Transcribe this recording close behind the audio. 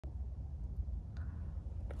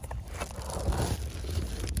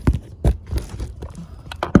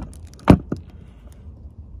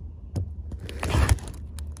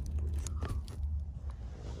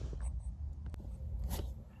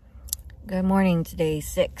Good morning. Today's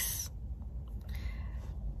 6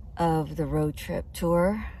 of the road trip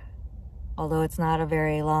tour. Although it's not a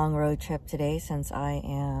very long road trip today since I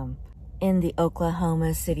am in the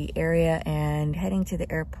Oklahoma City area and heading to the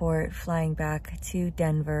airport, flying back to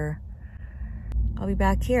Denver. I'll be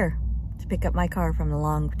back here to pick up my car from the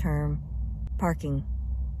long-term parking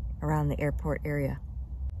around the airport area.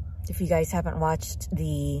 If you guys haven't watched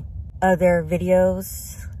the other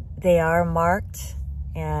videos, they are marked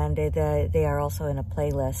and they are also in a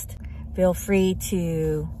playlist. Feel free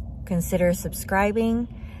to consider subscribing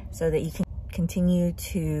so that you can continue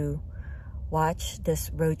to watch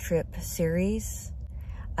this road trip series.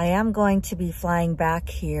 I am going to be flying back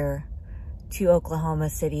here to Oklahoma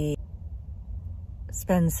City,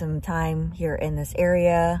 spend some time here in this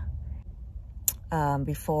area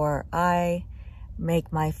before I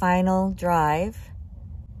make my final drive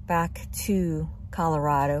back to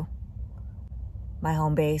Colorado, my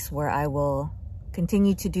home base, where I will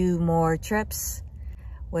continue to do more trips,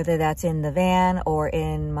 whether that's in the van or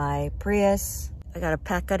in my Prius. I gotta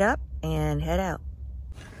pack it up and head out.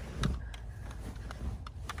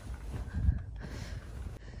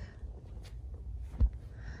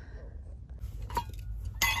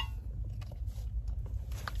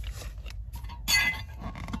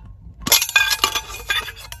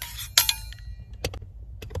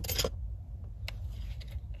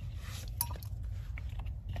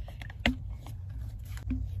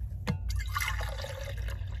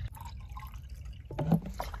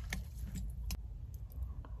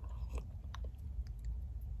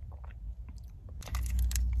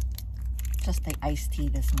 Just the iced tea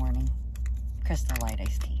this morning, Crystal Light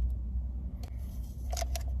iced tea.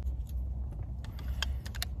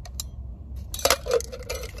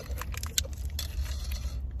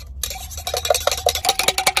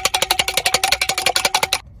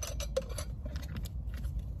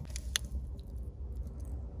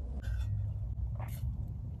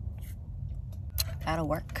 That'll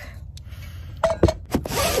work.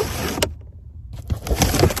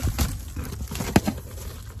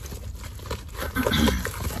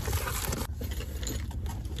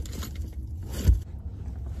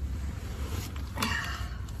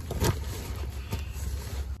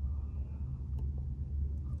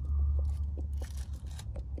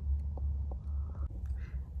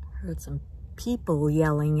 Heard some people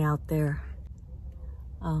yelling out there.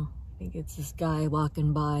 Oh, I think it's this guy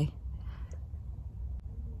walking by.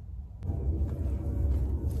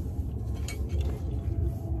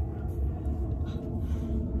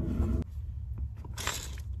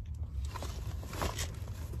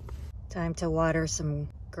 Time to water some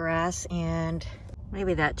grass and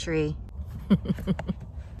maybe that tree.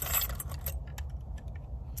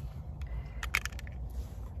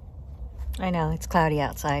 I know, it's cloudy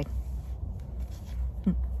outside.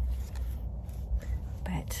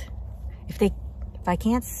 But if I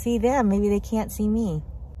can't see them, maybe they can't see me.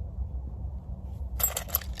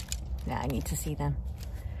 Yeah, I need to see them.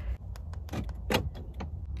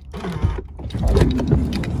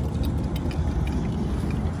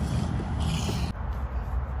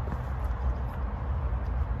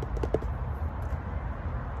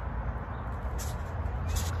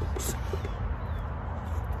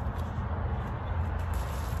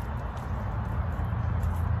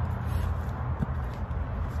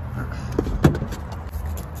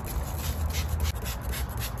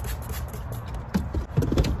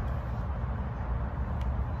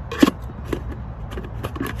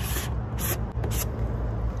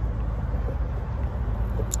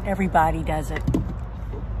 Everybody does it.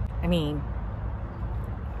 I mean,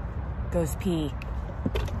 goes pee.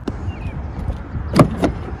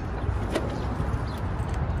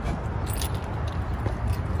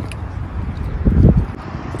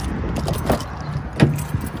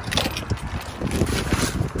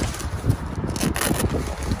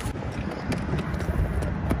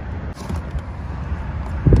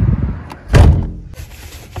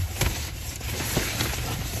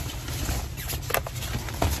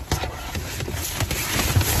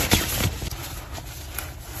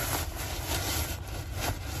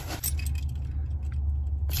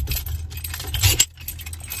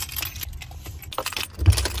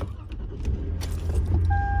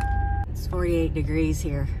 It's 48 degrees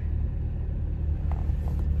here.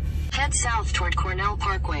 Head south toward Cornell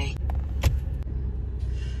Parkway.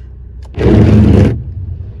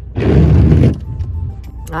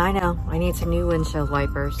 I know, I need some new windshield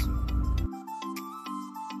wipers.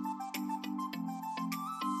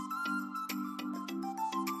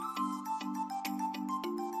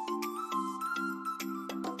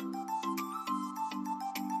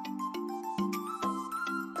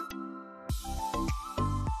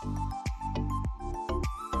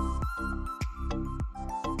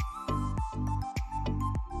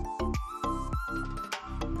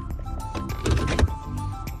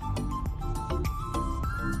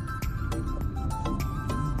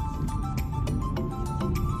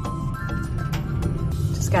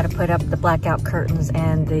 Just got to put up the blackout curtains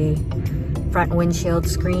and the front windshield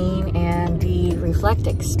screen and the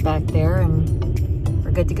reflectix back there, and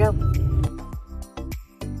we're good to go.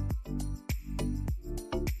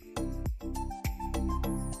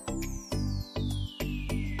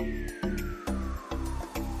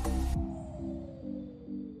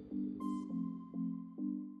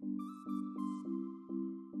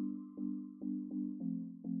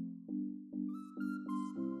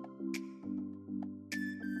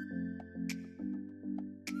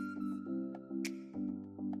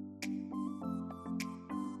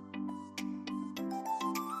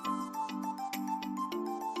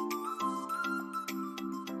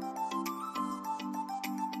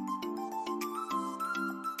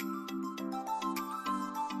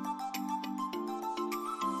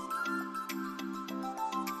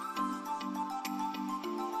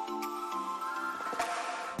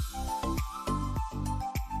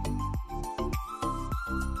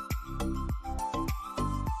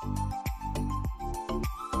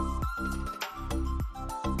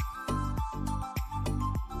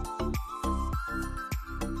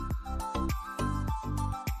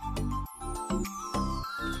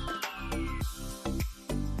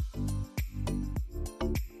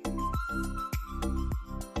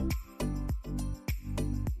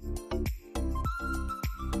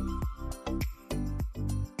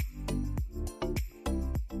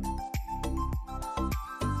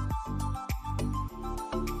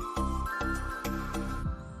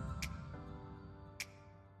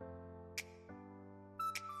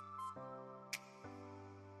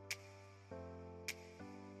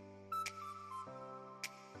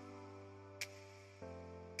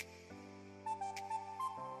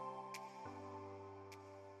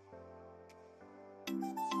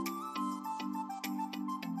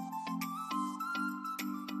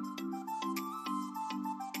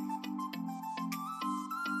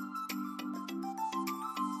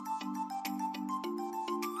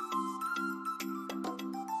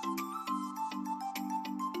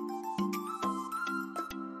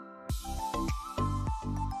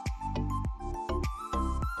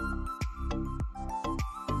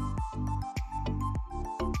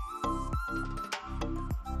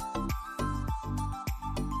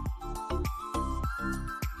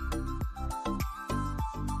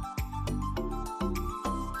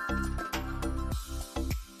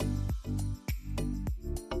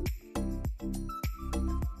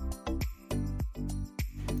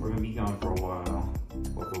 We're gonna be gone for a while,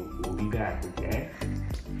 but we'll be back, okay?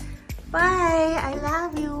 Bye. I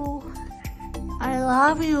love you. I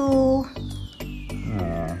love you.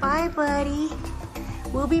 Aww. Bye, buddy.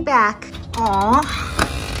 We'll be back. Aw.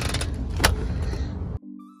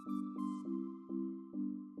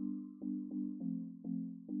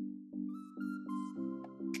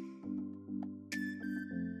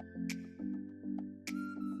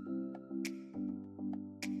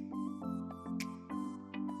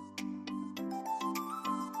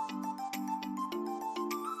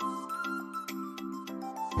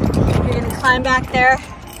 You're gonna climb back there?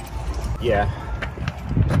 Yeah.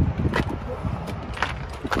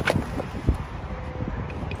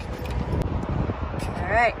 All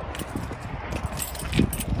right.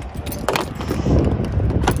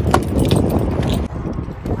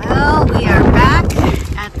 Well, we are back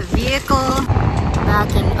at the vehicle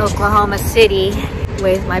back in Oklahoma City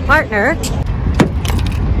with my partner.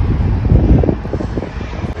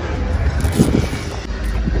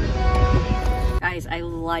 Guys, I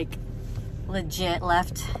legit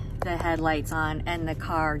left the headlights on and the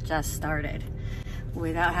car just started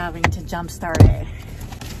without having to jump start it.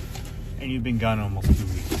 And you've been gone almost 2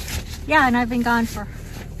 weeks. Yeah, and I've been gone for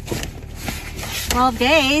 12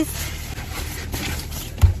 days.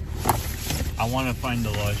 I want to find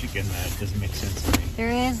the logic in that. It doesn't make sense to me.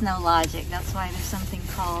 There is no logic. That's why there's something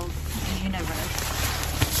called the universe.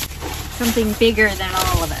 Something bigger than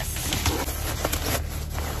all of us.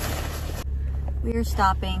 We are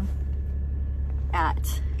stopping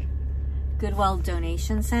at Goodwill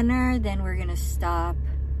Donation Center. Then we're gonna stop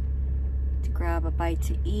to grab a bite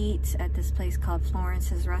to eat at this place called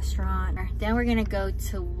Florence's restaurant. Then we're gonna go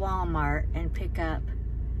to Walmart and pick up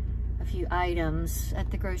a few items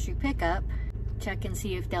at the grocery pickup. Check and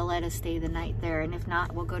see if they'll let us stay the night there. And if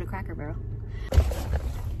not, we'll go to Cracker Barrel.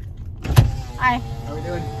 Hi. How we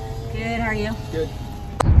doing? Good, how are you? Good.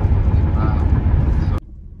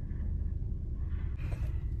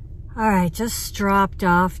 All right, just dropped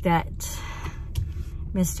off that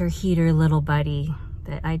Mr. Heater little buddy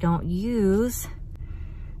that I don't use,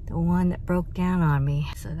 the one that broke down on me.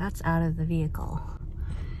 So that's out of the vehicle.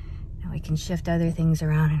 Now we can shift other things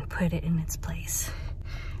around and put it in its place.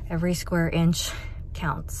 Every square inch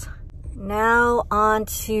counts. Now on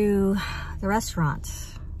to the restaurant,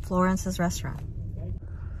 Florence's restaurant.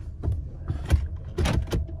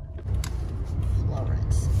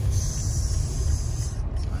 Florence.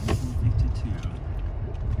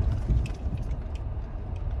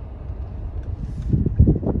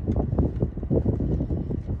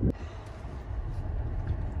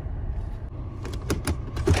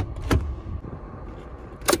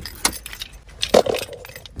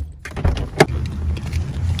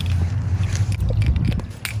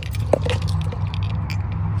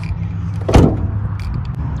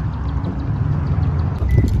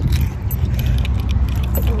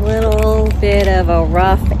 Bit of a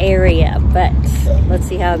rough area, but let's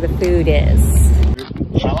see how the food is.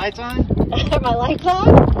 My lights on? Are my lights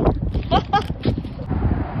on?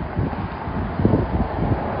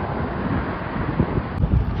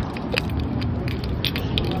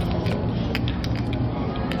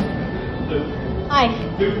 Hi.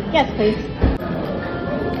 Yes, please.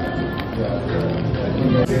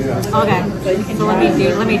 Okay. So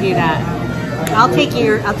let me do that. I'll take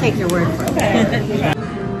your word for it. Okay.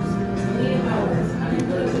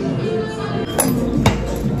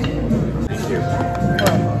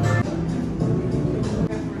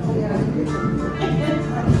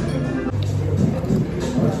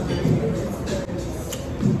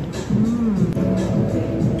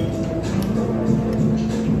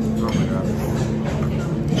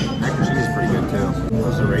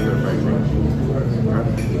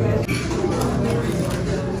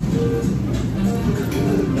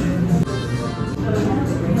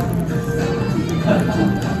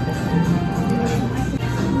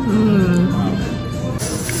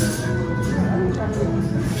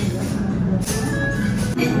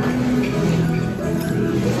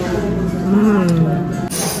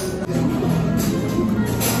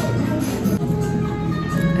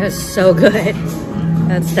 That's so good.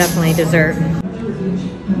 That's definitely dessert.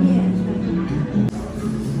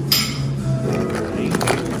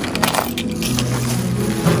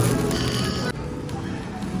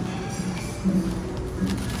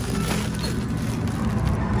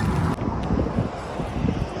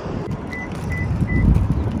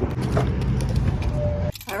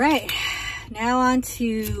 All right, now on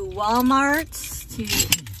to Walmart to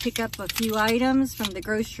pick up a few items from the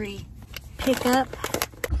grocery pickup.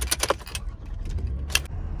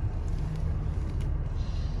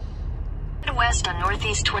 West on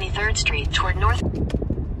Northeast 23rd Street toward North.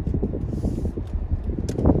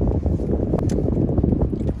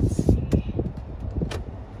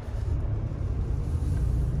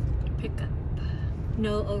 Pickup.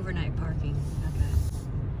 No overnight parking. Okay.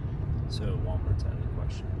 So Walmart's out of the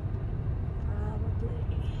question. Probably.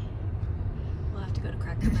 We'll have to go to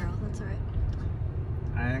Cracker Barrel. That's all right.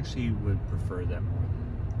 I actually would prefer that more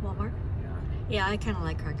than Walmart? Yeah. Yeah, I kind of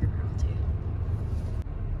like Cracker Barrel too.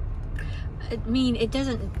 I mean, it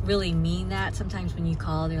doesn't really mean that. Sometimes when you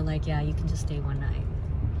call, they're like, yeah, you can just stay one night.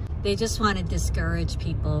 They just want to discourage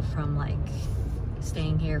people from like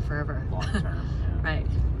staying here forever. Long term. Yeah. Right.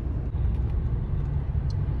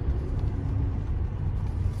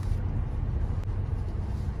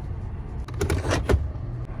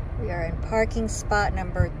 We are in parking spot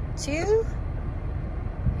number 2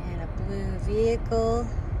 in a blue vehicle.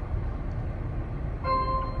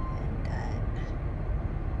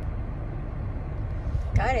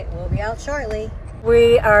 Got it. We'll be out shortly.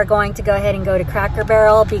 We are going to go ahead and go to Cracker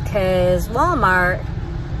Barrel because Walmart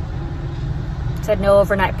said no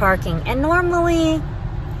overnight parking. And normally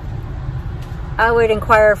I would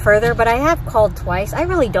inquire further, but I have called twice. I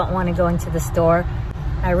really don't want to go into the store.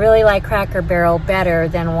 I really like Cracker Barrel better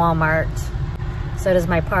than Walmart. So does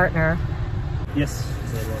my partner. Yes.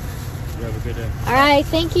 You have a good day. All right.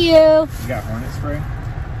 Thank you. You got hornet spray?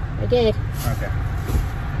 I did. Okay.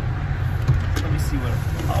 Let me see what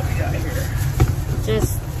we got here.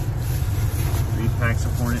 Just 3 packs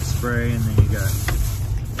of hornet spray, and then you got...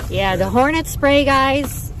 Yeah, the hornet spray,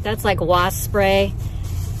 guys, that's like wasp spray.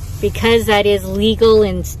 Because that is legal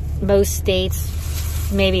in most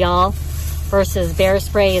states, maybe all, versus bear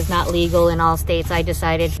spray is not legal in all states, I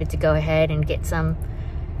decided to go ahead and get some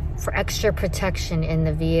for extra protection in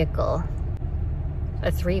the vehicle.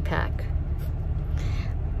 A 3-pack.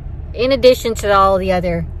 In addition to all the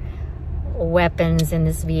other weapons in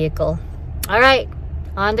this vehicle. All right,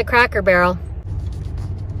 on to Cracker Barrel.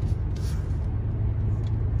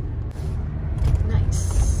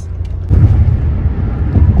 Nice.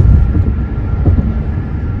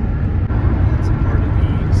 That's a part of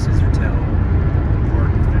the scissor tail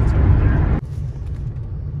part that's over there.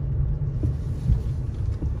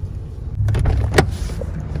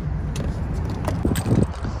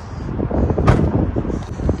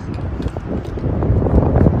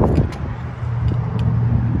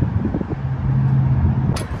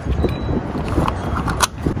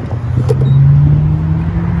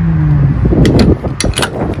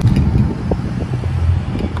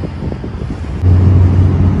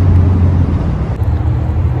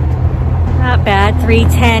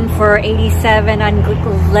 $3.10 for 87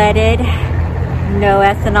 unleaded, no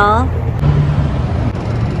ethanol.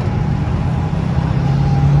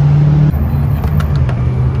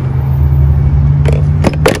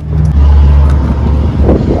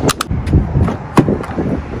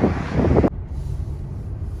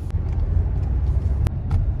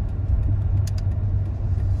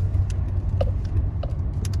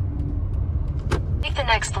 Take the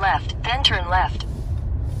next left, then turn left.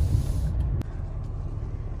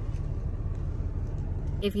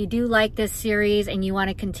 If you do like this series and you want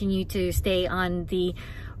to continue to stay on the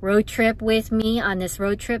road trip with me on this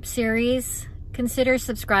road trip series, consider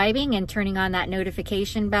subscribing and turning on that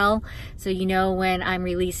notification bell so you know when I'm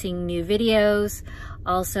releasing new videos.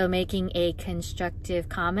 Also making a constructive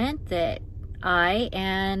comment that I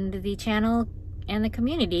and the channel and the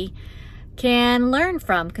community can learn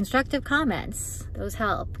from. Constructive comments, those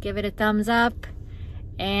help. Give it a thumbs up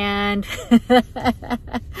and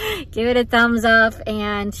give it a thumbs up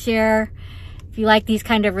and share if you like these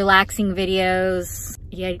kind of relaxing videos.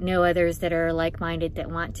 You know others that are like-minded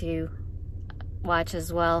that want to watch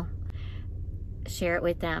as well. Share it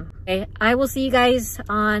with them. Okay, I will see you guys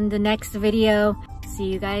on the next video. See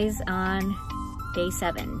you guys on day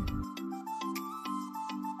 7.